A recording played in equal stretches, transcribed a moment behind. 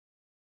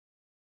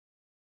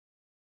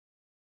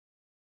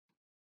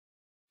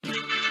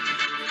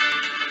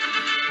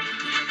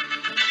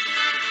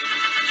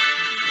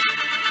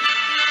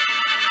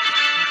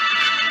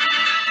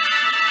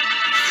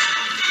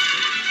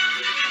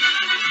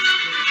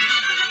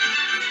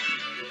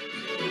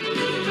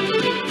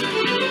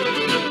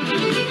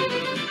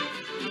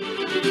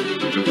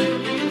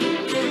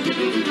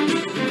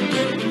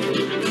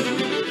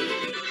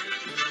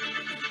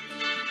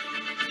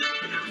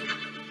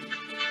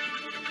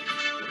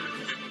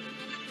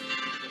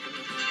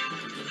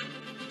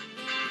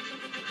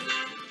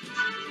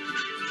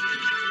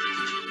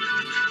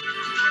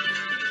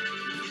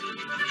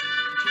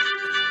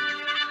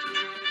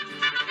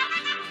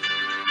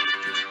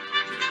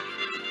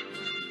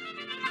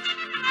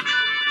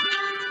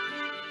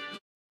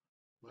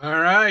All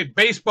right,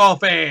 baseball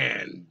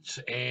fans,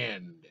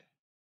 and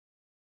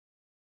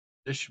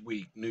this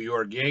week, New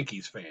York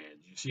Yankees fans.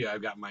 You see,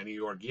 I've got my New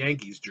York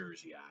Yankees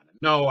jersey on.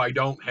 No, I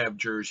don't have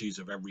jerseys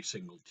of every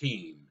single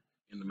team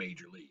in the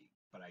major league,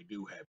 but I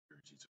do have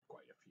jerseys of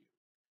quite a few.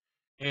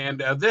 And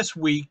this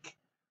week,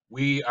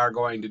 we are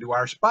going to do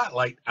our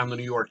spotlight on the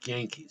New York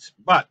Yankees.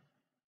 But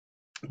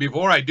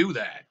before I do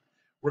that,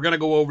 we're going to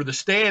go over the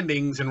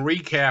standings and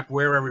recap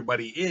where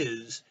everybody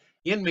is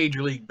in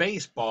Major League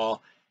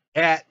Baseball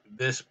at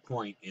this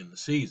point in the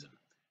season.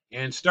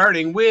 And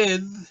starting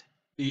with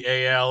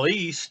the AL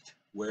East,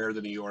 where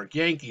the New York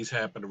Yankees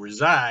happen to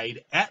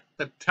reside at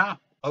the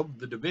top of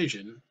the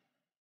division.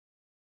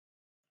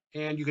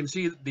 And you can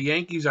see that the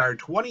Yankees are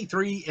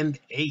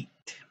 23-8.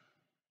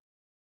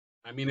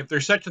 I mean, if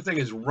there's such a thing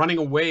as running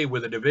away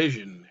with a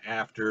division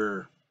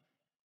after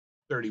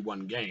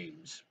 31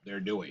 games, they're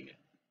doing it.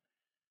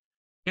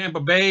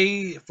 Tampa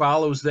Bay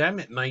follows them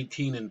at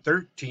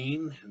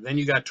 19-13. Then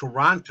you got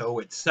Toronto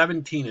at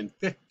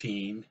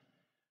 17-15.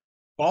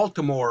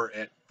 Baltimore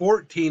at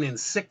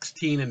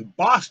 14-16, and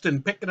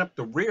Boston picking up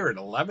the rear at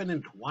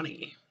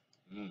 11-20.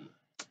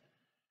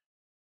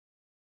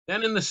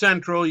 Then in the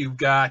Central, you've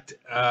got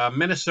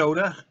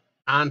Minnesota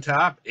on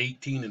top,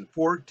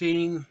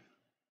 18-14.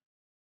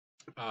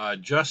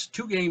 Just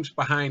 2 games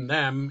behind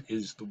them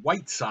is the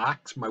White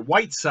Sox. My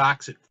White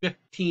Sox at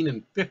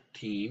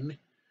 15-15.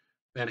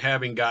 And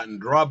having gotten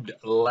drubbed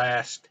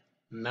last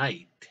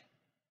night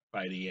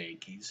by the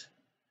Yankees.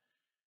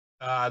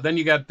 Then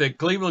you got the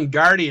Cleveland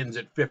Guardians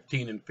at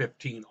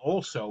 15-15,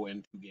 also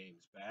in 2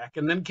 games back.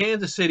 And then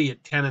Kansas City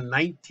at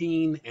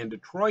 10-19, and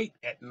Detroit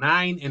at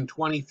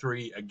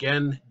 9-23.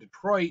 Again,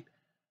 Detroit,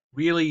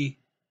 really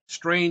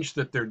strange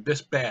that they're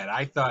this bad.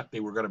 I thought they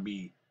were going to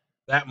be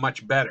that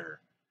much better,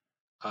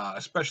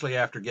 especially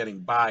after getting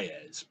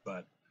Baez,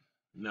 but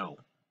no.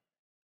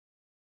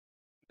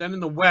 Then in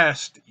the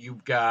West,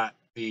 you've got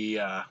the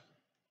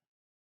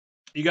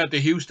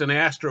Houston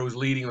Astros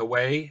leading the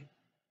way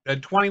at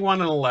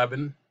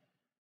 21-11,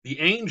 the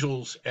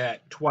Angels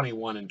at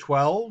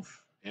 21-12,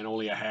 and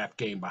only a half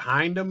game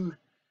behind them,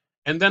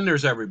 and then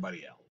there's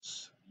everybody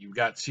else. You've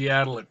got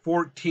Seattle at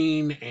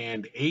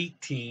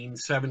 14-18,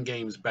 7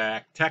 games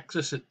back,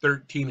 Texas at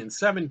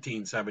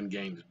 13-17, 7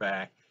 games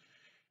back,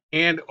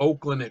 and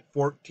Oakland at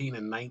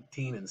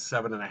 14-19 and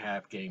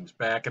 7.5 games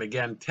back. And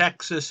again,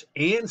 Texas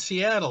and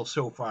Seattle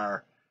so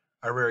far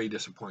are very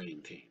disappointing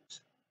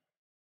teams.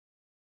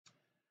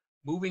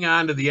 Moving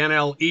on to the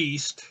NL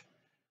East,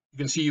 you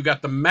can see you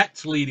got the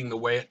Mets leading the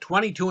way at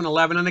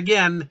 22-11. And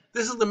again,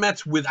 this is the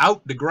Mets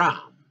without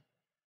DeGrom.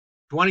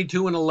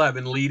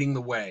 22-11 leading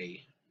the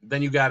way.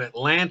 Then you got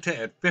Atlanta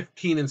at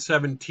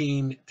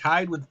 15-17,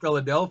 tied with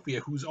Philadelphia,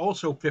 who's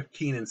also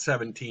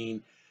 15-17.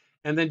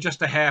 And then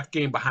just a half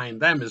game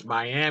behind them is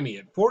Miami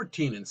at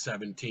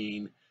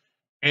 14-17.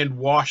 And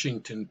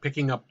Washington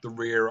picking up the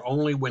rear,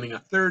 only winning a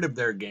third of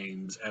their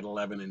games at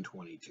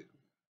 11-22.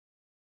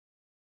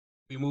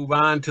 We move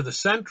on to the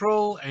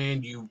Central,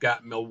 and you've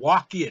got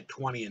Milwaukee at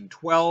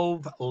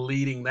 20-12,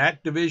 leading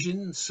that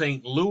division.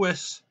 St.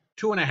 Louis,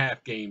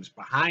 2.5 games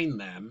behind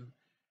them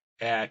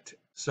at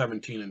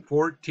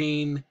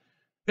 17-14.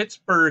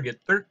 Pittsburgh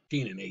at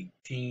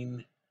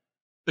 13-18.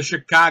 The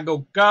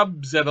Chicago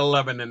Cubs at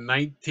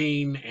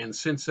 11-19, and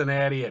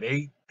Cincinnati at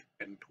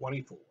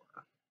 8-24.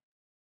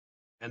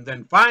 And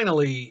then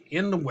finally,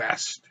 in the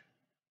West,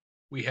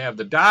 we have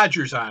the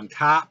Dodgers on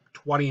top,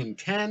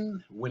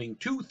 20-10, winning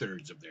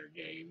 2/3 of their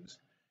games.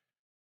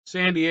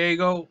 San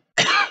Diego,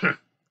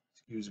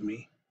 excuse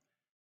me,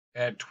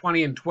 at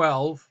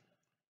 20-12.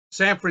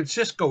 San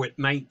Francisco at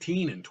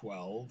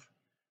 19-12.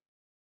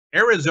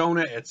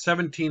 Arizona at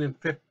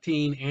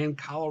 17-15, and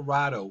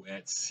Colorado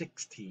at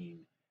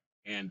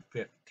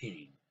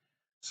 16-15.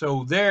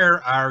 So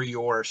there are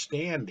your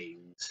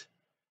standings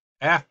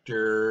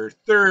after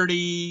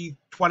 30,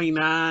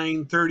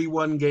 29,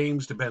 31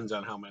 games, depends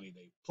on how many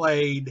they've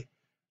played,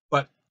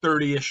 but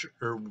 30-ish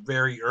or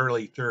very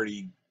early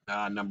 30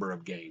 number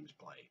of games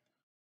played.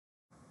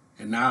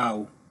 And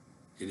now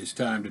it is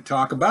time to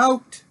talk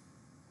about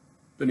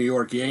the New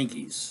York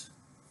Yankees.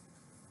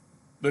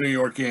 The New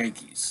York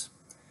Yankees.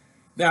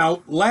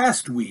 Now,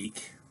 last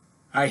week,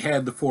 I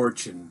had the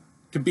fortune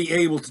to be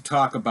able to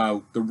talk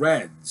about the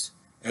Reds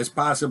as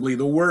possibly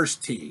the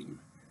worst team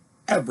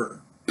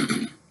ever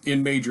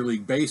in Major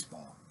League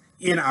Baseball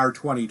in our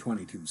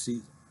 2022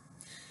 season.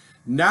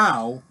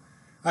 Now,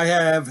 I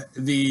have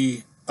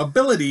the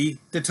ability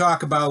to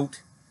talk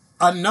about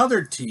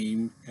another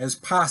team as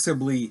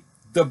possibly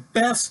the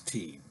best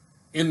team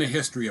in the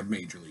history of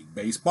Major League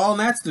Baseball, and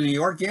that's the New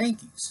York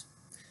Yankees.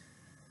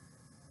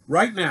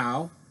 Right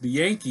now, the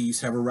Yankees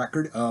have a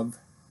record of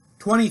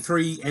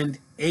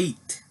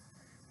 23-8,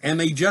 and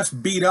they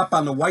just beat up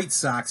on the White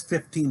Sox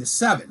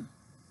 15-7.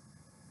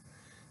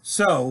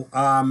 So,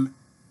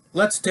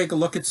 let's take a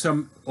look at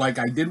some, like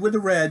I did with the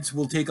Reds,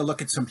 we'll take a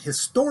look at some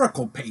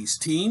historical pace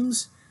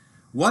teams,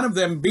 one of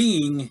them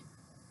being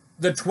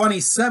the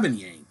 27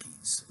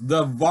 Yankees,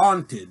 the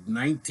vaunted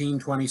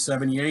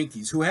 1927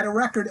 Yankees, who had a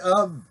record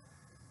of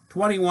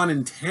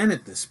 21-10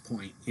 at this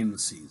point in the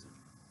season.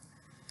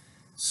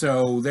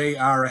 So they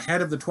are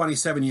ahead of the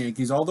 27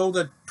 Yankees, although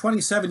the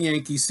 27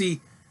 Yankees,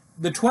 see,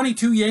 the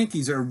 22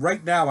 Yankees are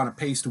right now on a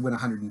pace to win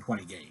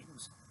 120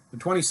 games. The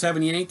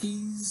 27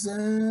 Yankees,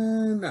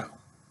 no,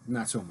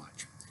 not so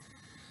much.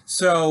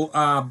 So,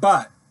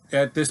 but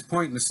at this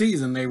point in the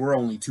season, they were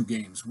only 2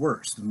 games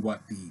worse than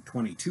what the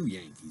 22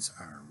 Yankees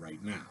are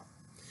right now.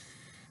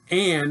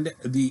 And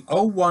the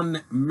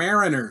 0-1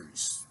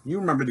 Mariners, you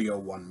remember the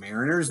 0-1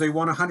 Mariners, they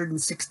won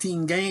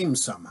 116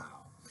 games somehow.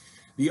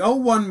 The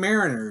 0-1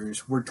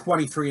 Mariners were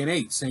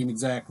 23-8, same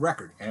exact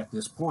record at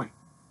this point.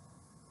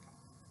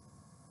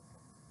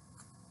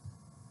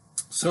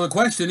 So the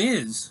question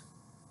is,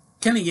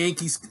 can the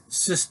Yankees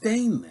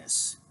sustain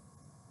this?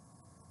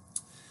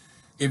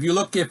 If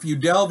you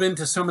delve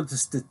into some of the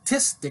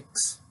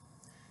statistics,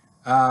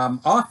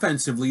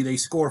 offensively, they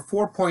score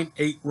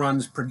 4.8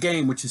 runs per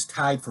game, which is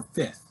tied for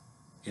 5th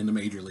in the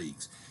major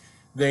leagues.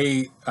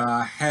 They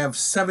have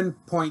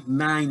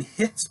 7.9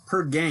 hits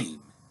per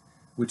game,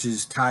 which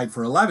is tied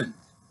for 11th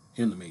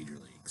in the major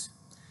leagues.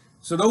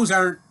 So those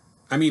aren't,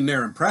 I mean,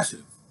 they're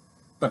impressive,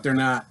 but they're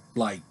not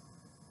like,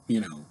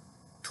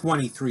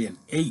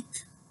 23-8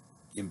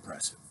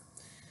 impressive.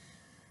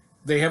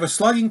 They have a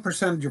slugging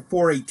percentage of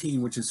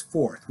 .418, which is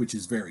 4th, which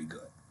is very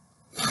good.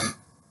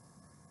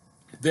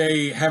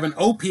 They have an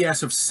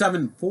OPS of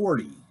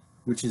 740,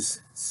 which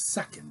is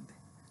 2nd,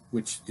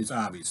 which is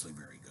obviously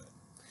very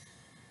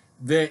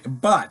good.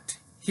 But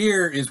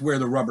here is where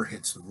the rubber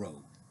hits the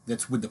road.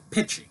 That's with the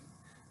pitching.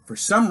 For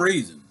some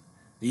reason,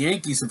 the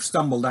Yankees have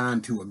stumbled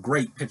onto a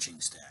great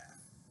pitching staff.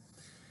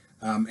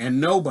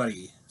 And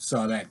nobody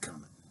saw that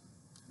coming.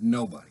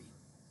 Nobody.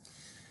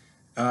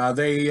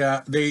 They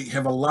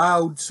have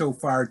allowed so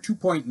far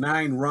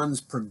 2.9 runs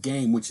per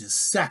game, which is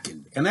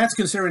 2nd. And that's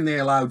considering they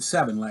allowed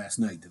 7 last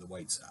night to the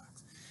White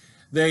Sox.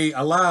 They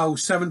allow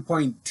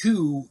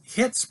 7.2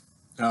 hits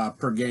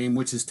per game,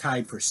 which is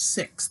tied for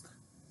 6th.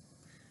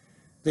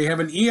 They have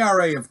an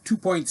ERA of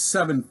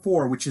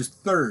 2.74, which is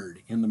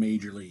 3rd in the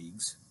major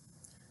leagues.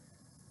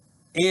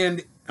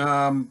 And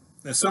some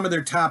of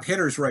their top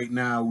hitters right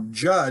now,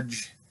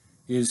 Judge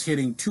is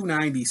hitting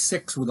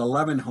 .296 with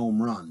 11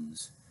 home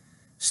runs.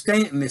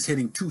 Stanton is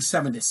hitting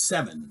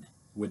 .277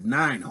 with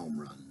 9 home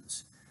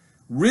runs.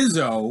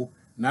 Rizzo,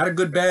 not a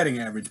good batting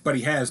average, but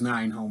he has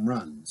 9 home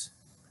runs.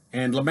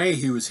 And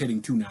LeMahieu is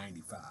hitting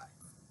 .295.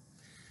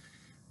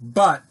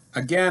 But,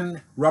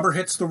 again, rubber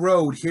hits the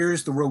road.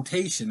 Here's the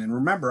rotation. And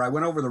remember, I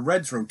went over the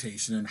Reds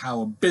rotation and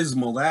how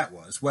abysmal that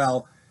was.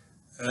 Well,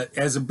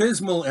 as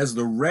abysmal as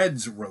the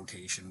Reds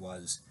rotation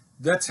was,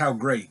 that's how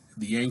great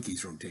the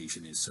Yankees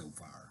rotation is so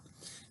far.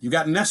 You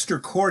got Nestor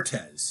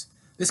Cortez.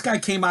 This guy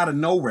came out of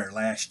nowhere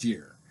last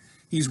year.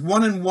 He's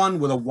 1-1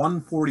 with a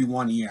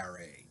 1.41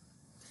 ERA.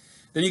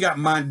 Then you got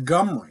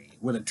Montgomery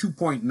with a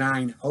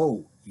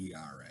 2.90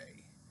 ERA.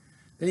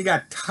 Then you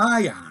got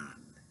Tyon,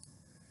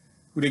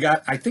 who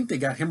I think they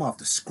got him off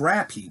the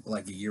scrap heap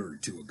like a year or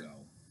 2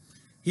 ago.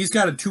 He's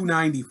got a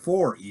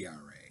 2.94 ERA.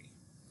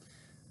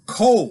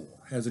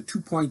 Cole has a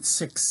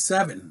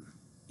 2.67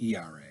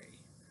 ERA.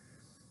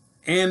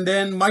 And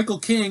then Michael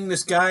King,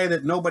 this guy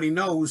that nobody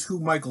knows who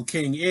Michael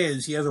King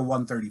is, he has a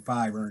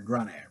 135 earned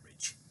run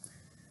average.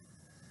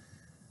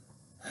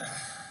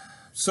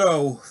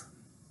 So,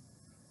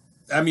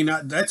 I mean,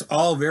 that's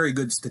all very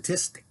good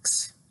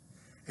statistics.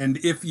 And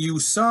if you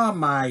saw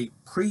my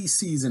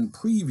preseason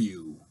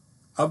preview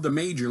of the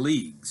major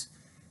leagues,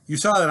 you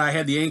saw that I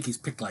had the Yankees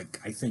picked I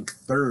think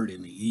 3rd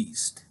in the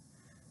East.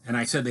 And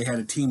I said they had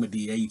a team of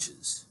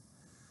DHs.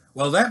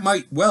 Well, that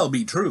might well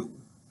be true.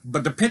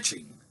 But the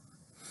pitching,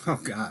 oh,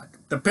 God,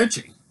 the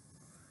pitching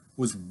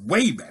was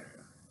way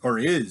better, or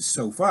is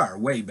so far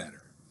way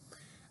better,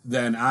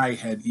 than I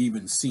had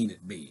even seen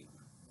it being.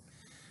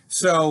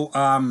 So,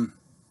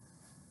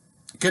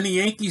 can the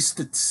Yankees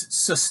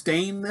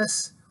sustain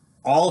this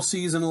all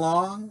season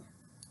long?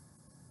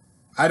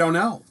 I don't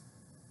know.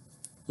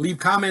 Leave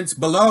comments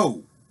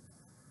below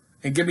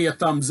and give me a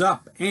thumbs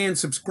up and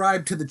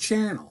subscribe to the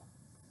channel.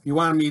 If you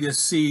want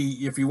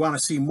to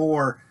see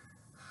more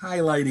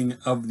highlighting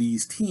of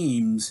these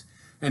teams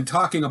and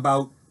talking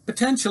about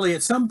potentially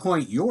at some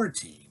point your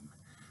team.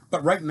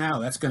 But right now,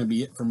 that's going to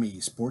be it for me,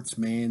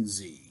 Sportsman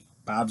Z.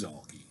 Bob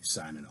Zolke,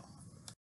 signing off.